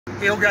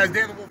Hey, yo guys,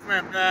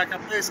 DanTheWolfman back.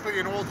 I'm basically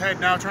an old head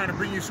now trying to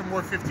bring you some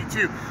more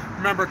 52.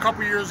 Remember, a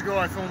couple years ago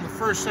I filmed the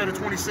first set of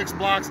 26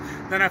 blocks,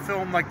 then I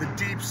filmed like the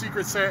deep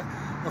secret set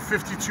of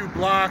 52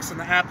 blocks and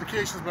the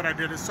applications, but I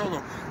did it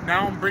solo.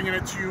 Now I'm bringing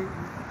it to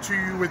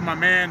you with my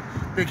man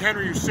Big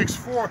Henry, who's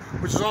 6'4",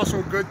 which is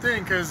also a good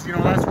thing because, you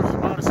know, that's what it's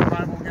about, is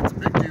survival against a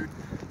big dude,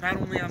 not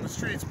only on the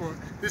streets, but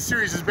this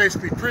series is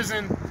basically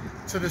prison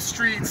to the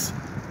streets,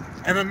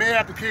 MMA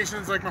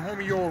applications like my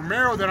homie Yo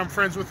Romero that I'm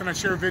friends with and I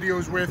share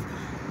videos with,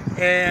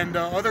 and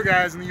other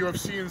guys in the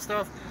UFC and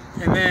stuff,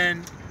 and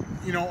then,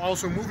 you know,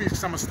 also movies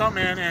because I'm a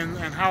stuntman,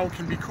 and how it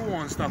can be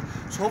cool and stuff.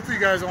 So hopefully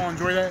you guys all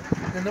enjoy that.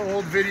 In the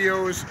old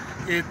videos,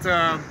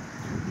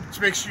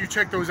 so make sure you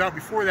check those out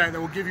before that.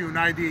 That will give you an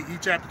idea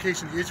each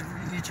application,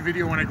 each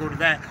video when I go to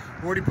that.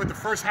 I already put the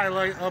first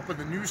highlight up of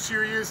the new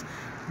series.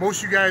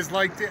 Most of you guys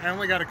liked it. I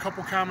only got a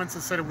couple comments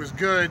that said it was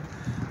good,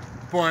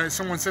 but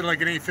someone said like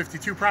it ain't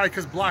 52, probably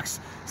because blocks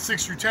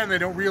 6 through 10, they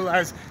don't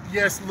realize,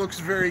 yes, it looks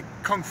very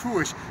kung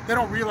fu-ish. They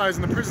don't realize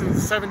in the prison in the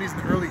 70s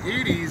and the early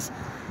 80s,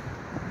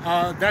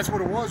 that's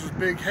what it was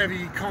big,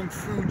 heavy kung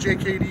fu,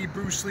 JKD,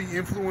 Bruce Lee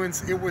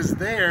influence. It was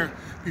there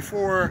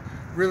before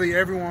really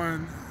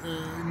everyone,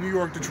 New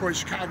York, Detroit,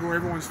 Chicago,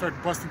 everyone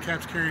started busting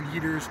caps, carrying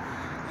heaters,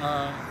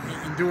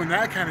 and doing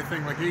that kind of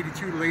thing, like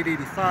 82 to late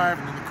 85,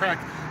 and then the crack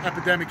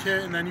epidemic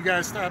hit, and then you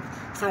guys stopped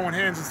throwing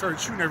hands and started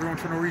shooting everyone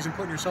for no reason,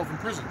 putting yourself in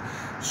prison.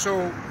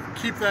 So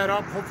keep that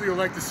up. Hopefully you'll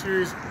like the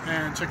series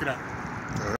and check it out.